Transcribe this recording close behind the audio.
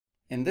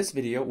In this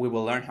video, we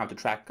will learn how to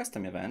track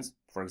custom events,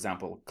 for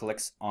example,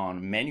 clicks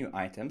on menu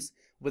items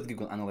with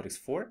Google Analytics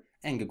 4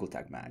 and Google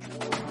Tag Manager.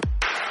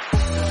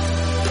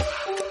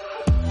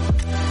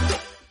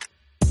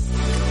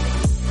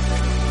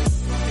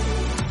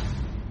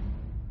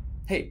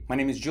 Hey, my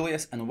name is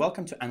Julius and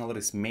welcome to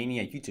Analytics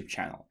Mania YouTube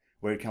channel,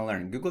 where you can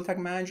learn Google Tag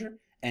Manager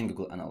and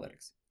Google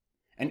Analytics.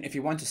 And if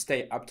you want to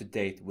stay up to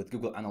date with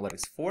Google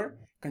Analytics 4,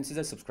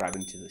 consider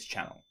subscribing to this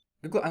channel.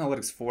 Google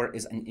Analytics 4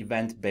 is an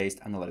event-based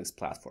analytics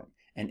platform,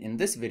 and in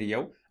this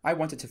video, I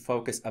wanted to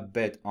focus a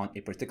bit on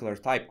a particular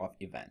type of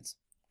events,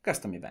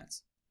 custom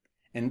events.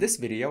 In this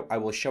video, I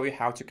will show you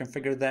how to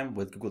configure them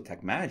with Google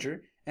Tag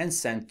Manager and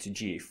send to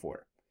GA4.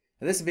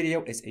 This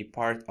video is a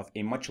part of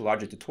a much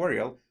larger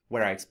tutorial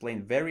where I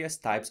explain various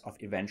types of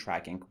event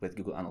tracking with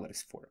Google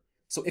Analytics 4.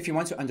 So if you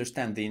want to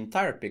understand the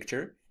entire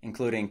picture,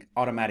 including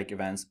automatic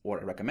events or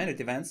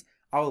recommended events,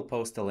 I will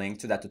post a link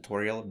to that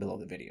tutorial below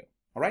the video.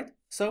 All right,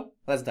 so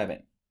let's dive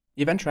in.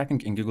 Event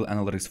tracking in Google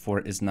Analytics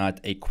 4 is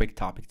not a quick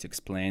topic to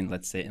explain,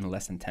 let's say in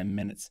less than 10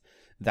 minutes.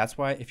 That's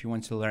why if you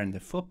want to learn the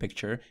full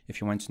picture, if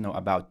you want to know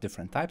about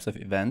different types of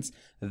events,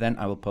 then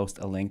I will post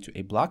a link to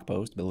a blog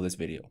post below this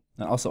video.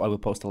 And also I will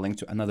post a link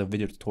to another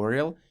video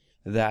tutorial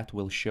that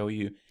will show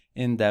you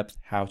in depth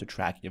how to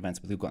track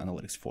events with Google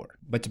Analytics 4.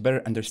 But to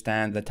better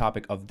understand the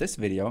topic of this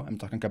video, I'm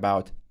talking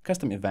about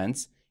custom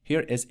events.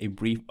 Here is a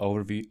brief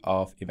overview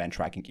of event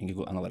tracking in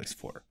Google Analytics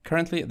 4.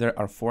 Currently, there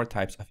are 4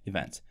 types of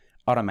events.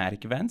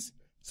 Automatic events.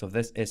 So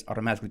this is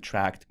automatically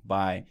tracked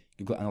by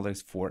Google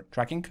Analytics 4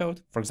 tracking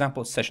code. For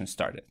example, session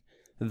started.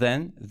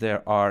 Then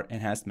there are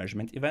enhanced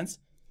measurement events.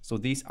 So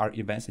these are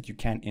events that you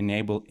can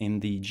enable in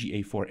the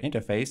GA4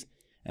 interface,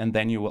 and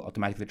then you will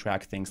automatically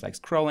track things like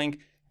scrolling,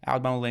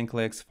 outbound link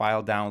clicks,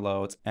 file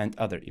downloads, and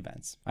other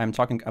events. I'm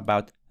talking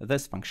about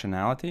this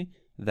functionality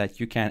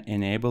that you can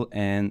enable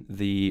in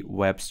the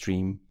web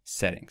stream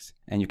settings.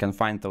 And you can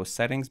find those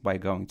settings by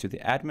going to the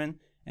admin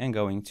and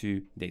going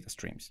to data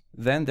streams.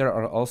 Then there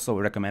are also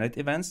recommended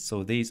events.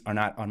 So these are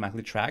not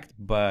automatically tracked,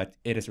 but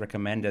it is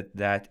recommended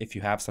that if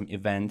you have some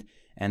event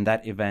and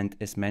that event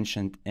is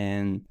mentioned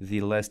in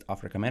the list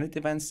of recommended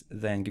events,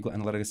 then Google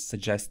Analytics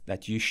suggests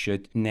that you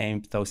should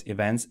name those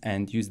events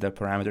and use the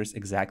parameters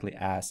exactly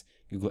as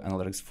Google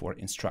Analytics 4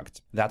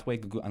 instructs. That way,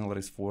 Google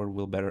Analytics 4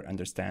 will better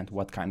understand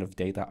what kind of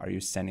data are you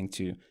sending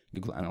to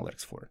Google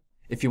Analytics 4.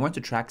 If you want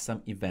to track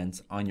some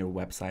events on your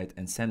website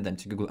and send them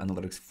to Google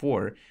Analytics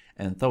 4,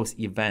 and those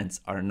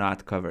events are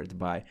not covered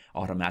by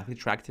automatically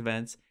tracked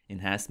events,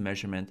 enhanced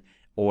measurement,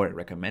 or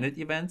recommended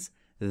events,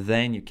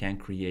 then you can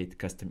create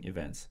custom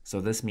events.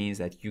 So this means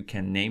that you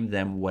can name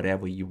them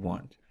whatever you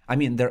want. I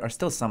mean, there are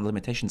still some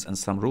limitations and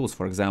some rules.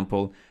 For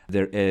example,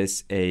 there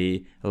is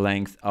a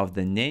length of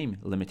the name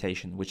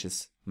limitation, which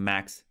is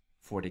max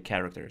 40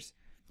 characters.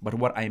 But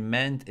what I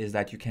meant is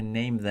that you can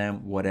name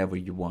them whatever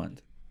you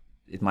want.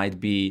 It might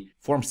be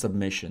form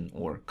submission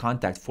or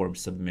contact form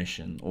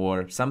submission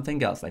or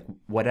something else, like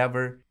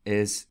whatever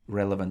is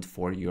relevant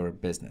for your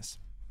business.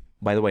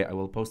 By the way, I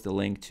will post a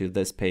link to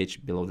this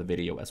page below the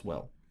video as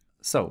well.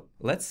 So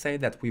let's say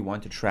that we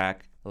want to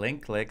track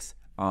link clicks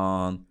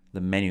on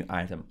the menu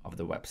item of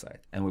the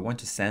website, and we want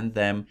to send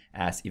them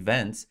as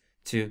events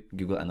to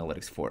Google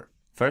Analytics 4.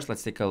 First,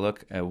 let's take a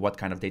look at what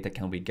kind of data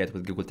can we get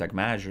with Google Tag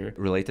Manager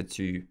related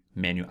to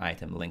menu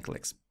item link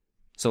clicks.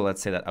 So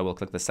let's say that I will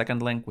click the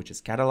second link, which is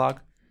catalog.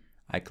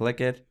 I click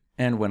it,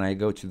 and when I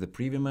go to the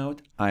preview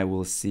mode, I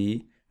will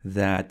see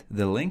that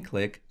the link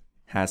click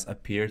has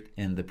appeared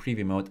in the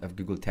preview mode of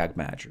Google Tag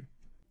Manager.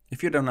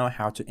 If you don't know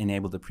how to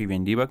enable the preview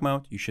and debug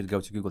mode, you should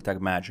go to Google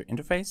Tag Manager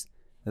interface,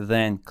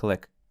 then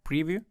click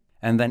preview,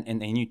 and then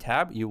in a new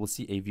tab, you will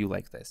see a view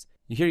like this.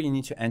 Here you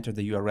need to enter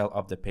the URL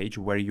of the page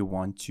where you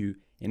want to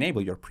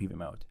enable your preview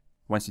mode.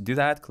 Once you do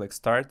that, click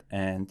start,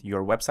 and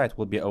your website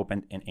will be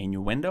opened in a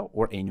new window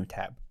or a new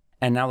tab.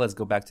 And now let's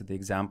go back to the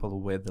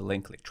example with the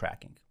link click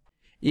tracking.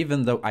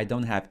 Even though I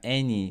don't have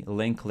any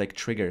link click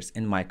triggers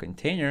in my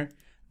container,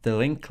 the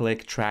link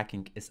click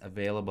tracking is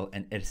available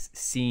and it's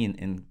seen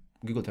in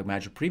Google Tag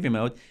Manager preview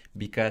mode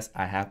because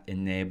I have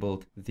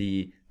enabled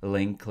the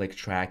link click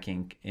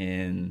tracking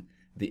in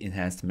the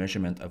enhanced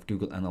measurement of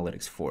Google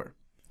Analytics 4.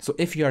 So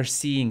if you are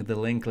seeing the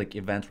link click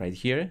event right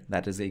here,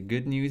 that is a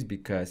good news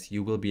because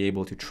you will be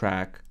able to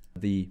track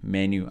the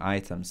menu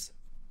items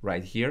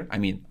right here. I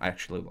mean,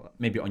 actually,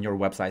 maybe on your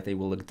website, they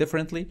will look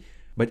differently.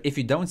 But if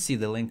you don't see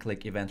the link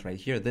click event right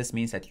here, this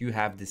means that you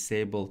have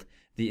disabled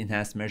the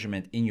enhanced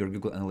measurement in your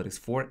Google Analytics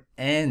 4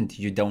 and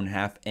you don't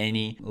have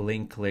any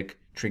link click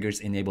triggers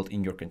enabled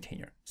in your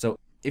container. So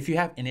if you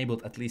have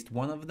enabled at least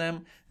one of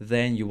them,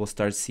 then you will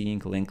start seeing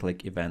link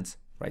click events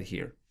right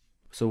here.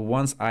 So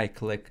once I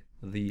click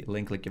the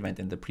link click event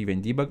in the preview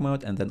and debug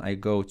mode, and then I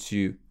go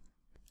to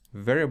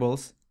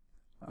variables,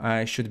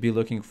 I should be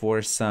looking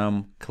for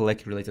some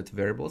click related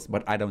variables,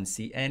 but I don't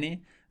see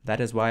any.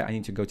 That is why I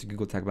need to go to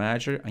Google Tag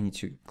Manager. I need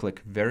to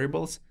click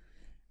variables,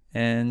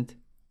 and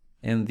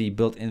in the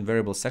built-in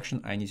variables section,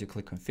 I need to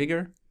click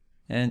configure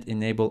and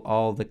enable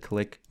all the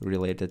click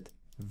related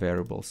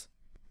variables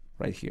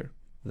right here.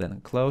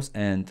 then close.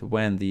 And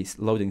when the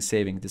loading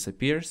saving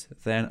disappears,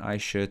 then I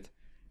should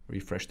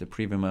refresh the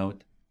preview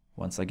mode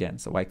once again.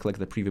 So I click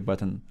the preview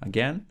button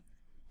again,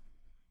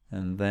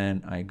 and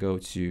then I go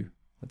to,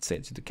 let's say,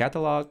 to the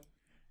catalog,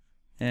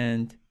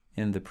 and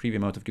in the preview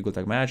mode of Google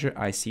Tag Manager,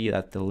 I see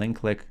that the link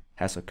click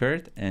has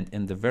occurred, and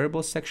in the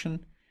variables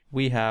section,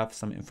 we have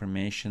some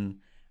information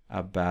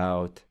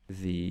about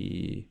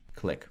the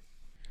click.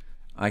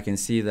 I can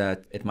see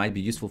that it might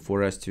be useful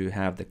for us to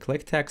have the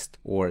click text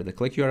or the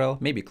click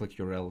URL. Maybe click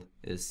URL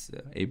is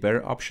a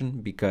better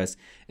option, because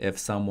if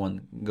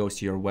someone goes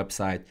to your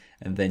website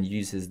and then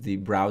uses the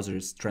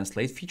browser's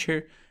translate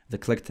feature, the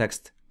click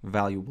text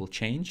value will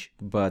change,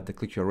 but the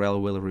click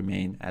URL will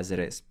remain as it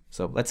is.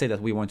 So let's say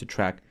that we want to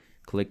track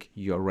click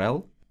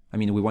URL.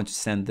 We want to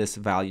send this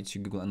value to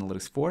Google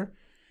Analytics 4.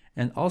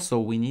 And also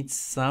we need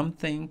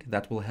something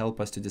that will help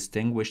us to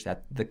distinguish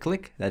that the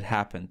click that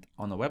happened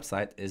on a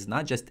website is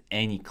not just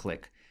any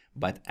click,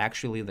 but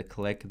actually the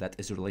click that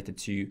is related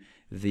to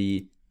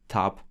the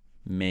top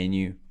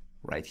menu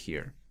right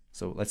here.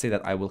 So let's say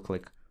that I will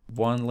click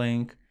one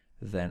link,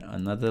 then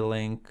another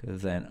link,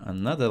 then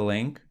another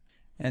link,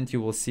 and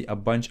you will see a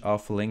bunch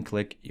of link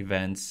click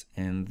events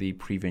in the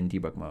preview and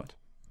debug mode.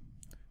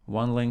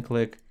 One link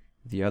click,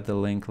 the other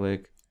link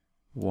click,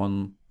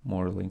 one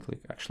more link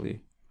click.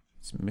 Actually,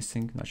 it's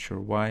missing, not sure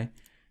why.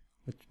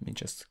 Let me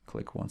just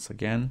click once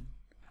again.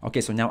 Okay,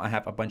 so now I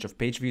have a bunch of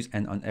page views,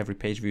 and on every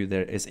page view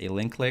there is a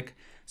link click.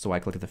 So I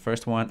click the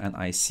first one, and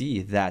I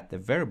see that the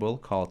variable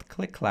called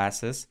click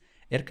classes,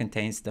 it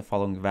contains the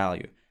following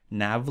value: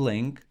 nav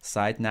link,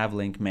 site nav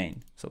link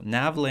main. So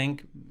nav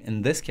link,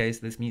 in this case,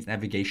 this means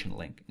navigation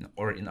link,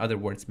 or in other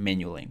words,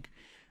 menu link.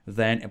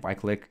 Then if I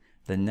click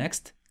the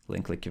next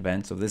link click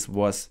event, so this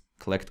was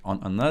clicked on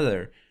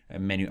another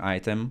menu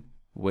item,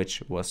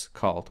 which was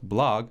called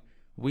blog,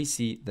 we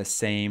see the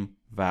same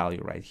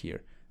value right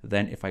here.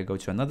 Then if I go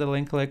to another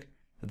link click,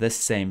 the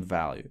same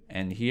value,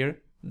 and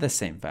here the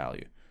same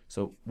value.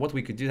 So what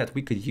we could do is that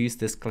we could use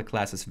this click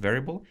classes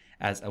variable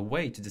as a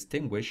way to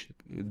distinguish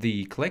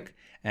the click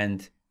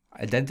and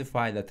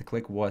identify that the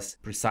click was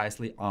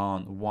precisely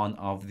on one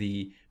of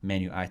the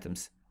menu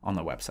items on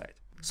the website.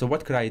 So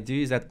what could I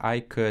do is that I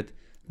could,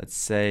 let's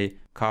say,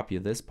 copy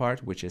this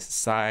part, which is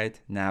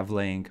site nav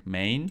link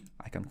main.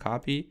 I can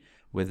copy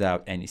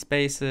without any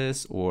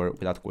spaces or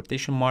without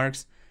quotation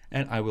marks,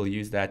 and I will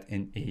use that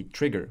in a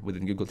trigger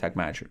within Google Tag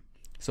Manager.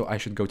 So I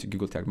should go to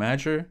Google Tag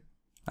Manager,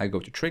 I go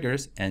to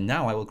triggers, and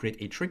now I will create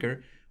a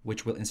trigger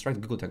which will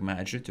instruct Google Tag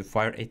Manager to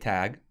fire a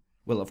tag.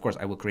 Well, of course,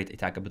 I will create a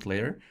tag a bit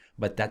later,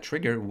 but that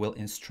trigger will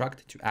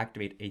instruct to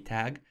activate a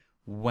tag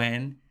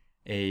when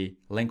a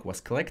link was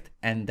clicked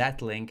and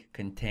that link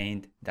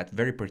contained that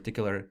very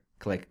particular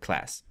click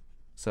class.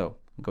 So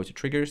go to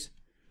triggers.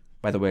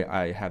 By the way,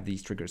 I have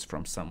these triggers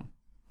from some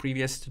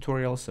previous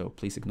tutorial, so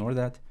please ignore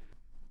that.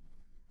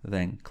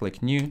 Then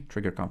click new,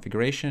 trigger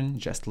configuration,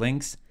 just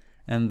links,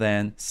 and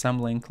then some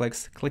link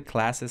clicks, click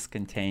classes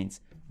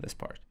contains this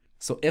part.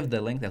 So if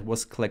the link that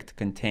was clicked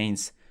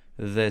contains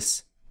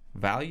this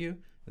value,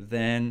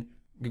 then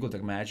Google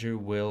Tag Manager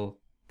will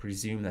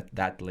presume that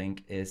that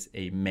link is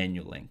a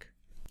menu link.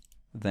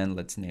 Then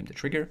let's name the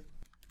trigger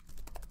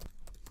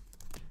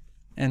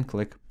and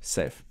click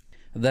save.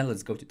 Then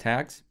let's go to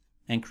tags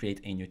and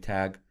create a new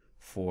tag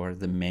for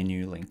the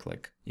menu link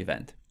click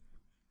event.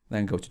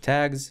 Then go to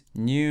tags,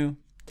 new,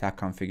 tag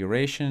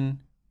configuration,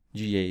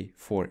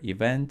 GA4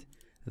 event,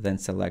 then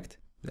select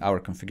our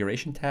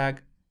configuration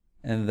tag,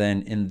 and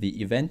then in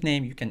the event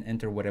name you can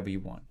enter whatever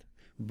you want.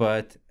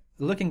 But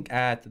looking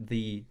at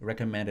the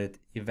recommended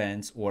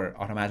events or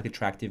automatically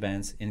tracked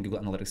events in Google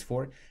Analytics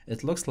 4,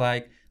 it looks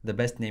like the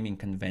best naming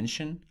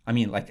convention,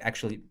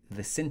 actually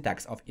the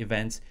syntax of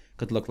events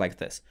could look like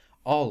this.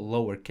 All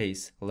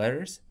lowercase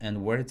letters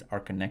and words are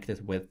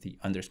connected with the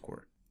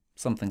underscore,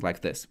 something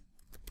like this.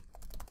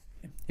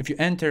 If you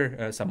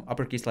enter some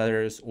uppercase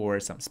letters or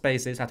some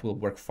spaces, that will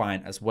work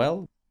fine as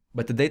well.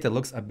 But the data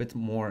looks a bit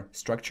more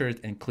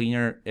structured and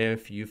cleaner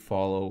if you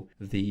follow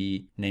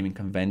the naming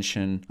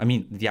convention,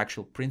 the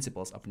actual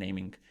principles of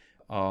naming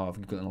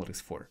of Google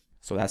Analytics 4.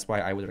 So that's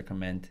why I would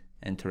recommend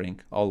entering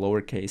all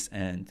lowercase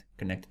and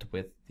connected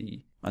with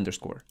the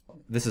underscore.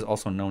 This is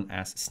also known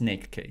as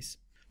snake case.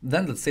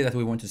 Then let's say that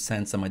we want to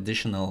send some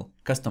additional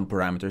custom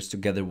parameters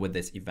together with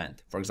this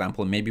event. For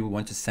example, maybe we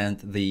want to send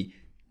the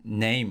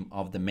name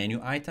of the menu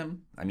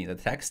item, the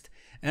text,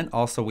 and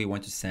also we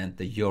want to send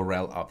the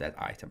URL of that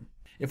item.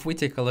 If we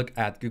take a look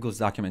at Google's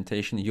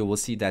documentation, you will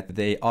see that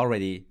they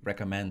already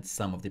recommend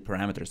some of the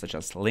parameters such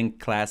as link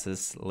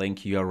classes, link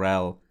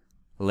URL,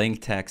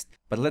 link text.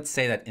 But let's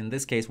say that in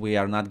this case, we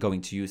are not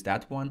going to use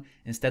that one.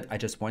 Instead, I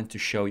just want to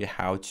show you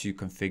how to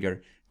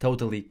configure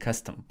totally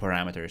custom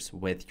parameters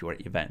with your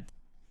event.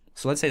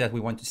 So let's say that we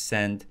want to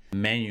send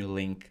menu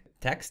link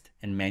text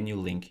and menu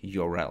link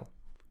URL.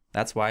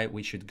 That's why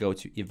we should go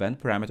to event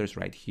parameters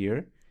right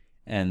here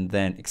and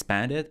then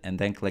expand it and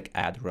then click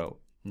add row.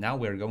 Now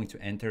we're going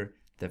to enter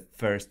the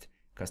first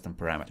custom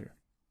parameter.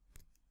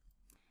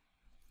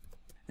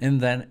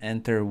 And then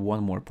enter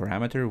one more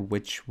parameter,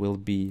 which will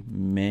be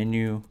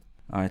menu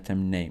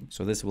item name.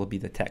 So this will be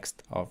the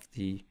text of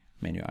the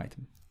menu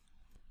item.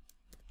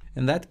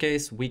 In that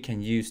case, we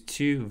can use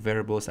two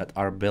variables that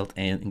are built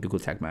in Google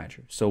Tag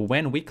Manager. So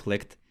when we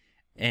clicked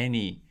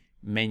any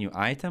menu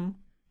item,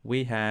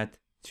 we had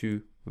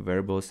two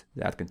variables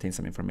that contain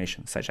some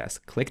information, such as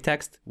click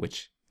text,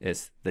 which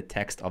is the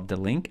text of the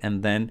link,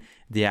 and then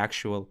the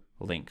actual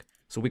link.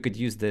 So we could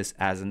use this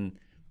as a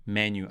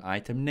menu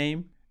item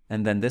name,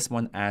 and then this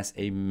one as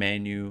a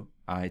menu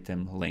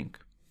item link.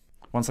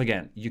 Once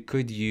again, you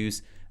could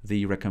use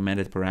the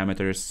recommended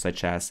parameters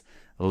such as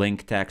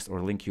link text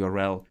or link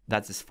URL.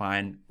 That is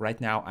fine. Right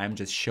now, I'm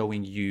just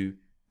showing you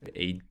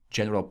a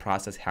general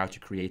process how to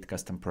create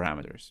custom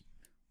parameters.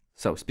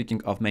 So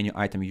speaking of menu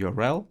item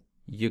URL,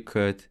 you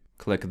could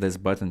click this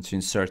button to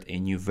insert a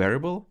new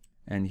variable.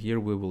 And here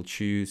we will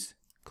choose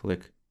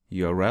click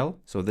URL.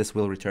 So this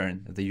will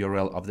return the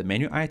URL of the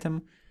menu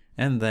item.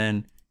 And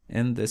then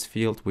in this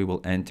field, we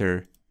will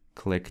enter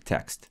click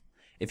text.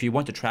 If you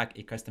want to track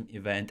a custom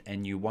event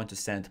and you want to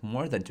send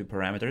more than 2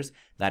 parameters,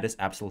 that is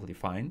absolutely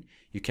fine.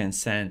 You can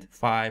send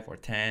 5 or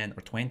 10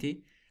 or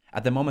 20.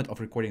 At the moment of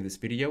recording this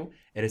video,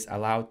 it is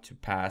allowed to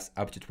pass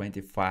up to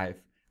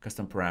 25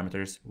 custom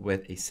parameters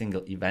with a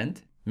single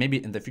event.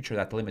 Maybe in the future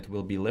that limit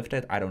will be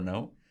lifted, I don't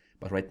know.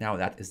 But right now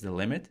that is the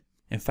limit.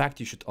 In fact,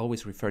 you should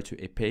always refer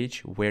to a page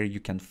where you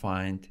can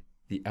find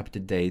the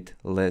up-to-date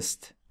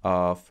list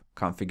of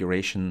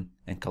configuration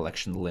and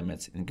collection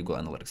limits in Google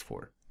Analytics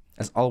 4.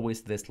 As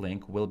always, this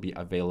link will be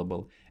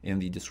available in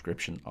the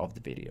description of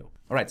the video.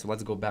 All right, so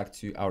let's go back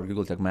to our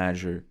Google Tag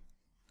Manager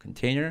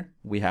container.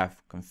 We have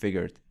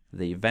configured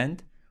the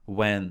event.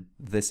 When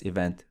this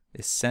event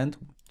is sent,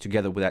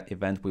 together with that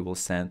event, we will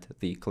send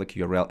the click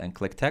URL and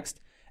click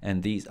text.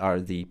 And these are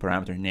the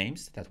parameter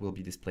names that will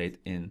be displayed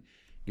in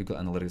Google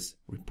Analytics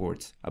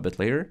reports a bit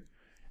later.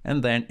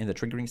 And then in the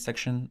triggering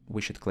section,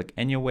 we should click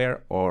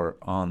anywhere or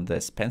on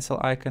this pencil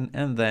icon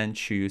and then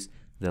choose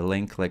the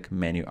link click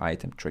menu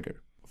item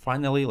trigger.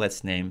 Finally,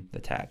 let's name the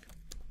tag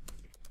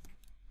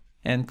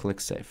and click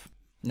save.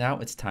 Now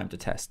it's time to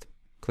test.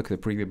 Click the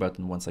preview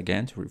button once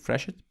again to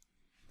refresh it,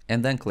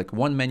 and then click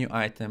one menu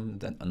item,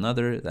 then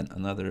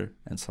another,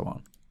 and so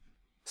on.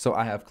 So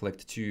I have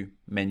clicked 2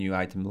 menu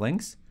item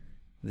links.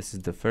 This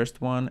is the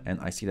first one, and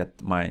I see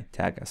that my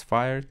tag has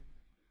fired.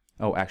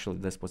 Oh, actually,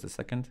 this was the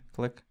second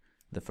click.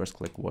 The first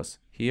click was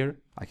here.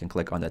 I can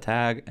click on the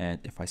tag, and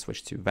if I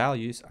switch to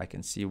values, I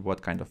can see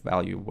what kind of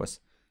value was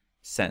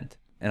sent.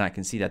 And I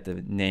can see that the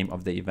name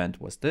of the event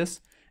was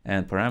this,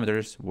 and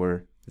parameters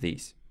were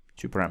these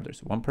 2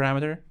 parameters, 1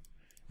 parameter,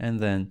 and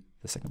then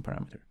the second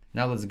parameter.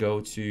 Now let's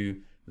go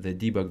to the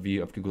debug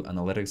view of Google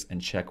Analytics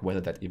and check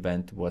whether that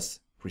event was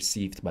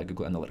received by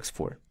Google Analytics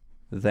 4.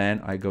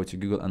 Then I go to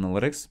Google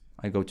Analytics,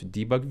 I go to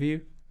debug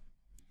view,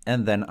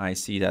 and then I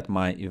see that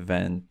my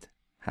event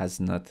has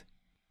not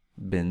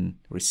been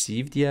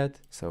received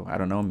yet. So I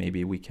don't know,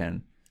 maybe we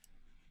can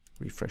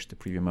refresh the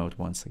preview mode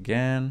once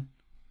again.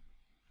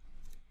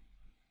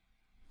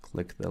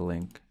 Click the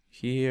link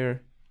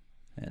here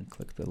and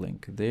click the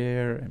link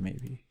there and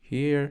maybe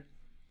here,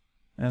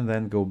 and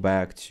then go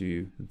back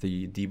to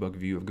the debug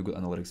view of Google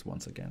Analytics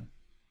once again.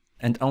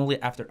 And only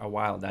after a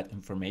while that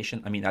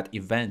information, that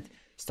event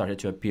started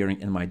to appearing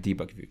in my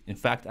debug view. In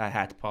fact, I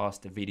had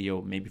paused the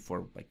video maybe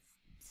for like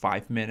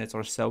 5 minutes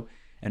or so,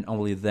 and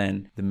only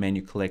then the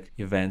menu click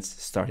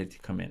events started to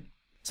come in.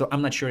 So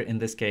I'm not sure in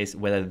this case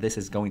whether this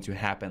is going to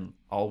happen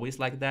always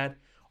like that,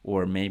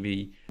 or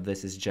maybe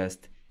this is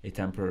just a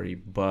temporary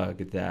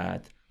bug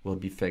that will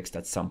be fixed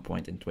at some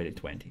point in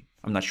 2020.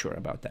 I'm not sure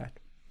about that.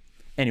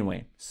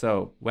 Anyway,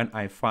 so when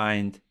I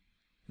find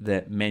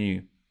the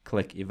menu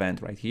click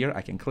event right here,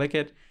 I can click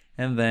it,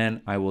 and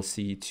then I will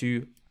see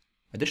 2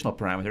 additional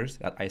parameters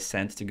that I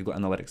sent to Google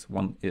Analytics.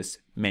 One is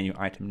menu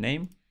item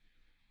name,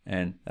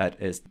 and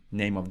that is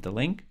name of the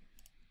link.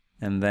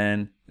 And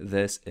then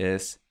this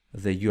is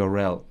the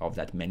URL of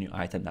that menu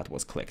item that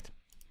was clicked.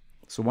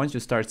 So once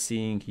you start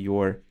seeing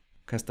your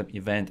custom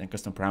event and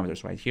custom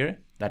parameters right here,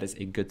 that is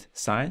a good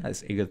sign,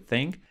 that's a good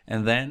thing.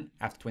 And then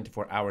after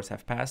 24 hours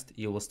have passed,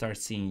 you will start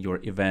seeing your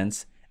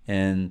events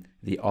in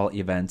the all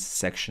events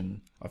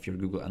section of your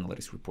Google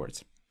Analytics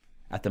reports.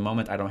 At the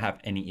moment, I don't have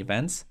any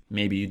events.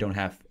 Maybe you don't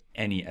have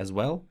any as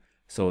well.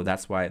 So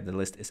that's why the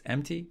list is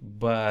empty.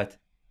 But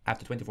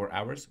after 24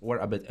 hours or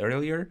a bit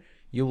earlier,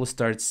 you will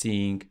start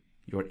seeing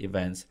your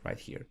events right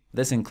here.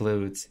 This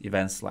includes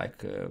events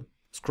like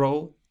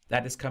scroll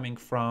that is coming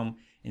from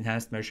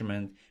enhanced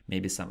measurement,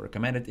 maybe some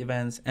recommended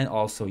events, and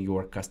also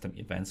your custom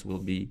events will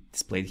be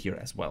displayed here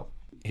as well.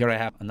 Here I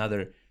have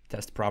another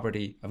test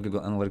property of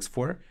Google Analytics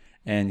 4,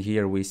 and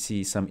here we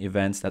see some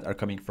events that are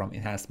coming from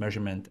enhanced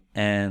measurement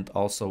and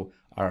also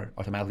are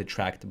automatically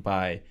tracked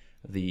by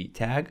the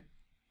tag,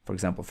 for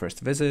example,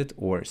 first visit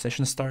or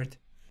session start.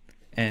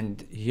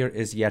 And here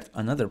is yet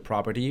another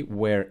property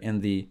where in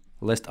the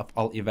list of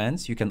all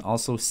events, you can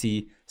also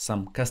see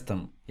some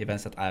custom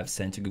events that I have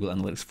sent to Google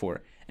Analytics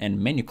 4, and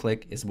menu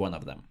click is one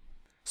of them.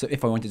 So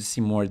if I wanted to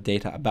see more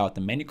data about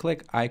the menu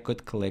click, I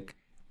could click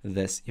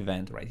this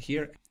event right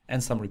here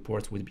and some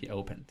reports would be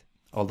opened.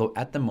 Although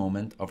at the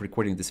moment of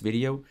recording this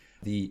video,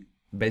 the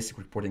basic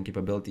reporting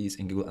capabilities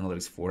in Google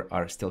Analytics 4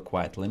 are still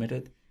quite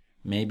limited.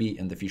 Maybe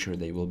in the future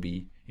they will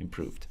be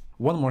improved.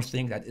 One more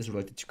thing that is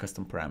related to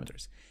custom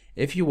parameters.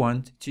 If you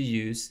want to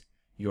use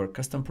your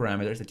custom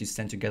parameters that you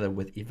send together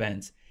with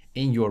events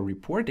in your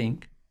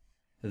reporting,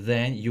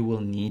 then you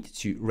will need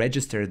to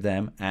register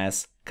them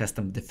as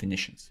custom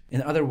definitions.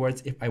 In other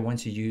words, if I want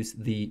to use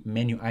the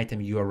menu item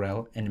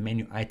URL and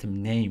menu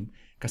item name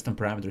custom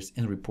parameters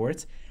in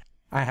reports,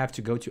 I have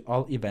to go to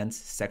all events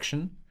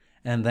section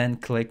and then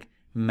click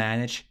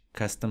manage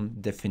custom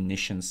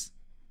definitions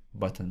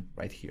button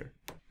right here.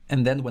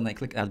 And then when I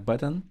click that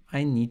button,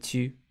 I need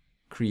to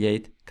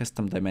create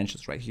custom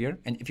dimensions right here.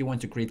 And if you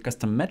want to create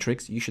custom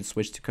metrics, you should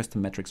switch to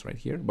custom metrics right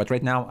here. But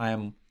right now I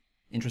am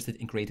interested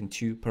in creating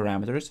 2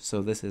 parameters.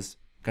 So this is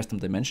custom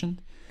dimension,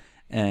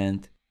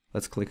 and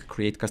let's click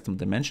create custom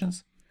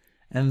dimensions.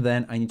 And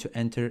then I need to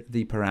enter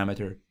the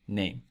parameter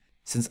name.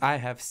 Since I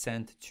have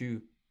sent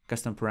 2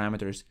 custom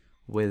parameters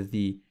with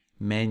the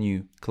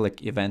menu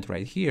click event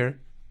right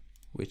here,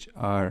 which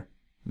are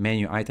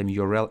menu item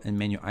URL and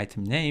menu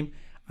item name,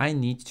 I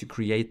need to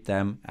create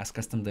them as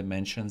custom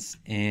dimensions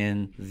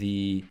in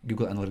the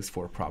Google Analytics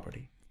 4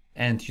 property.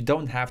 And you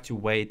don't have to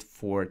wait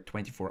for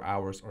 24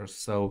 hours or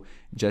so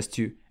just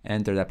to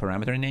enter that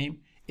parameter name.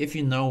 If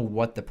you know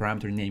what the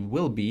parameter name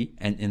will be,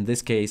 and in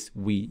this case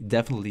we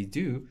definitely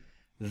do,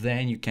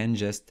 then you can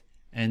just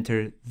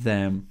enter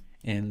them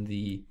in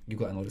the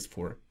Google Analytics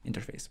 4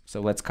 interface. So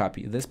let's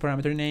copy this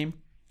parameter name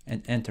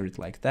and enter it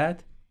like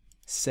that,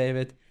 save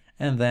it,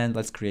 and then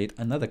let's create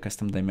another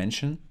custom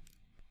dimension,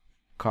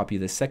 copy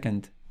the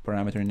second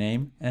parameter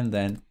name, and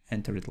then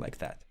enter it like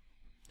that.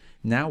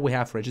 Now we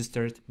have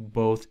registered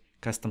both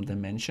custom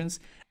dimensions,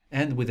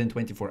 and within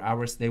 24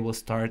 hours, they will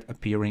start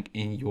appearing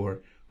in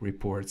your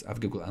reports of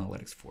Google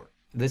Analytics 4.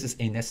 This is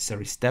a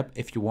necessary step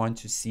if you want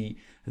to see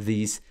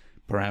these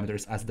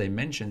parameters as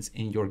dimensions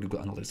in your Google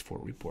Analytics 4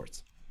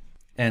 reports.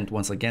 And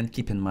once again,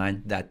 keep in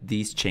mind that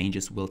these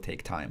changes will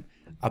take time,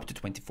 up to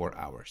 24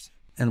 hours.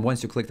 And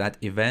once you click that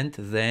event,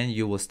 then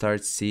you will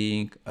start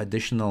seeing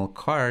additional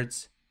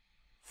cards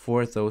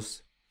for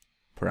those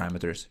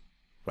parameters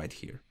right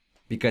here.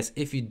 Because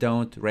if you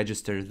don't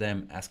register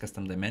them as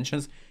custom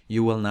dimensions,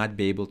 you will not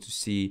be able to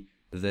see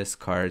this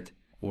card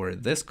or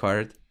this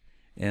card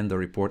in the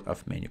report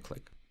of menu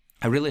click.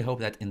 I really hope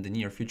that in the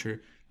near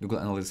future, Google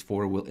Analytics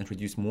 4 will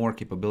introduce more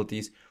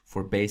capabilities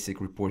for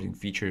basic reporting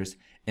features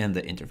in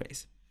the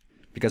interface.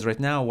 Because right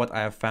now, what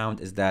I have found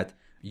is that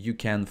you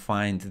can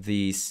find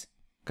these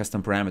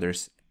custom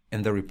parameters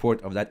in the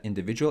report of that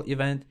individual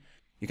event.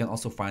 You can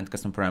also find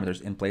custom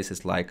parameters in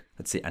places like,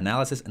 let's say,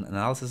 Analysis and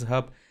Analysis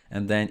Hub.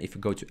 And then if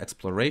you go to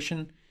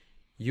Exploration,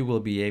 you will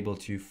be able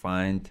to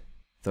find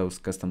those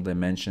custom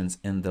dimensions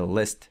in the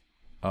list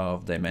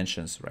of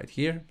dimensions right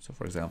here. So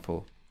for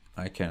example,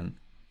 I can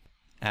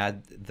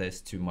add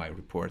this to my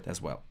report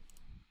as well.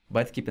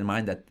 But keep in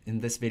mind that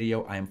in this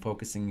video, I am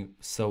focusing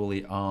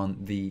solely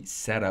on the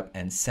setup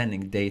and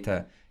sending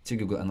data to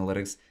Google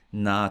Analytics,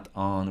 not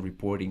on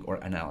reporting or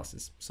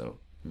analysis. So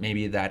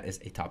maybe that is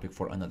a topic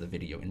for another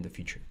video in the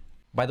future.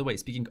 By the way,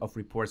 speaking of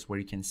reports where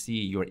you can see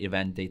your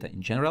event data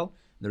in general,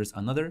 there is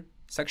another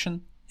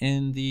section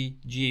in the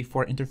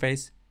GA4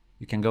 interface.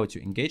 You can go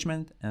to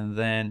engagement and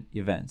then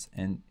events.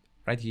 And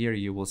right here,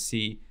 you will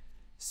see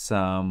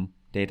some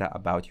data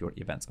about your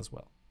events as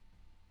well.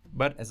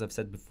 But as I've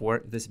said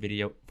before, this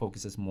video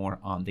focuses more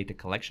on data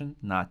collection,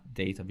 not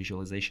data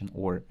visualization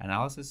or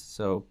analysis.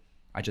 So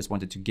I just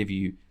wanted to give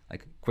you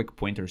like quick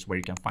pointers where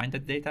you can find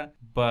that data.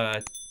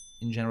 But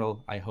in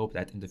general, I hope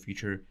that in the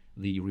future,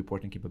 the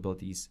reporting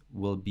capabilities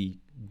will be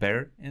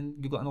better in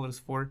Google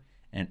Analytics 4.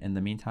 And in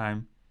the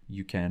meantime,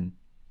 you can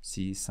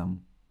see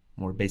some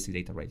more basic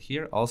data right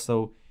here.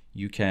 Also,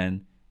 you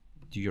can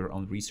do your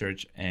own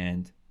research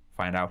and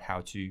find out how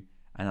to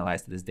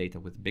analyze this data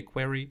with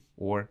BigQuery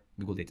or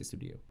Google Data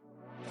Studio.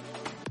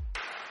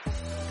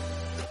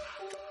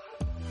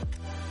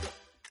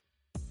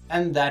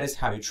 And that is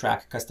how you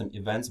track custom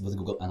events with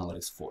Google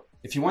Analytics 4.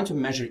 If you want to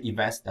measure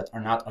events that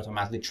are not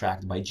automatically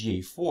tracked by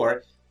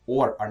GA4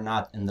 or are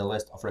not in the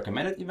list of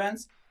recommended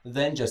events,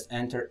 then just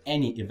enter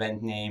any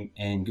event name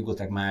in Google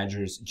Tag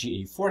Manager's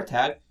GA4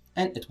 tag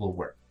and it will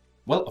work.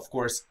 Well, of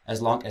course,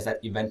 as long as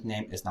that event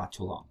name is not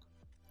too long.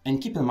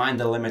 And keep in mind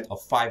the limit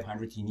of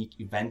 500 unique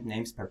event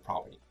names per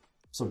property.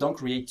 So don't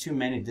create too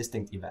many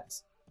distinct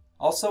events.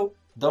 Also,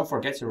 don't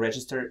forget to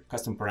register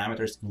custom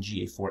parameters in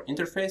GA4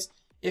 interface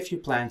if you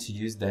plan to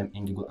use them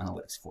in Google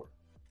Analytics 4.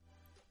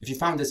 If you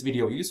found this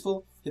video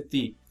useful, hit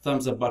the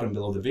thumbs up button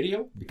below the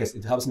video because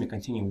it helps me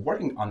continue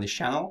working on this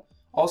channel.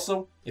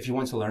 Also, if you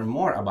want to learn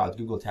more about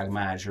Google Tag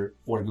Manager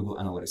or Google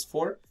Analytics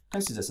 4,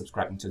 consider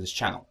subscribing to this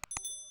channel.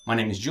 My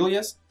name is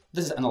Julius,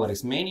 this is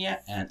Analytics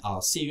Mania, and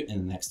I'll see you in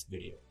the next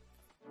video.